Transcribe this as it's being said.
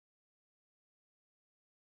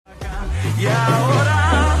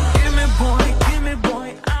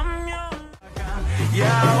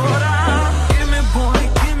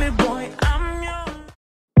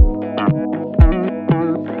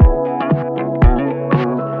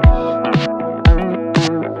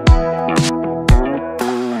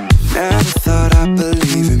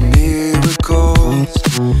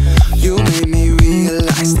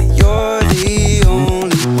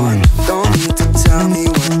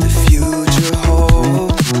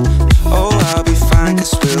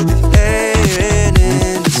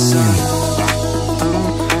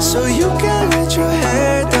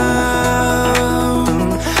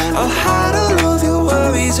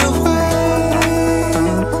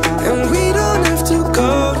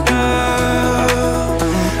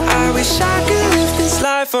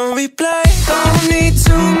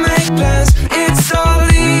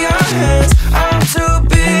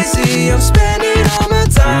I'm spending all my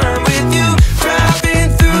time with you. Driving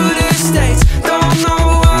through the states, don't know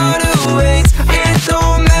what awaits. It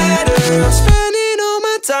don't matter, I'm spending all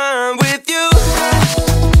my time with you.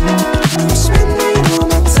 I'm spending all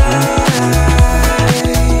my time.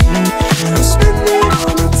 I'm spending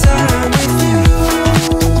all my time with you.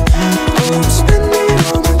 Oh, I'm spending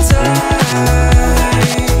all my time.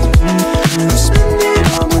 I'm spending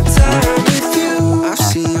all my time with you. I've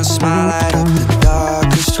seen your smile light up the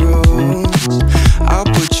darkest rooms. I'll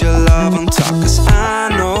put your love on top, 'cause I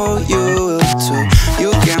know you will too. You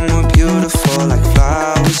get more beautiful like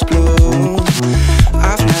flowers bloom.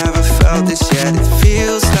 I've never felt this yet, it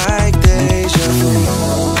feels like deja vu.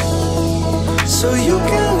 So you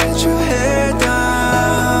can let your hair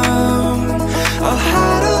down, I'll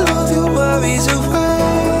hide all of your worries away,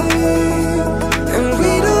 and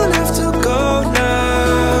we don't have to go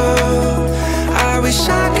now. I wish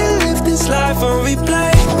I could live this life on replay.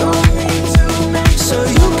 So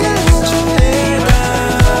you can let your hair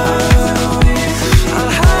down,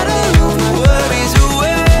 I'll hide all of my worries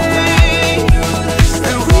away,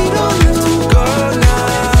 and we don't have to go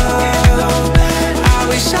now. I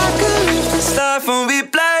wish I could live this life on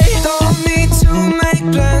replay. Don't need to make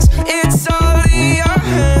plans, it's all in your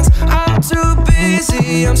hands. I'm too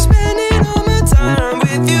busy, I'm spending all my time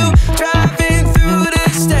with you. Driving through the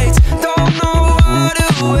states, don't know what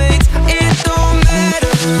awaits. It don't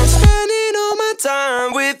matter, I'm spending all my time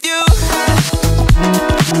with you.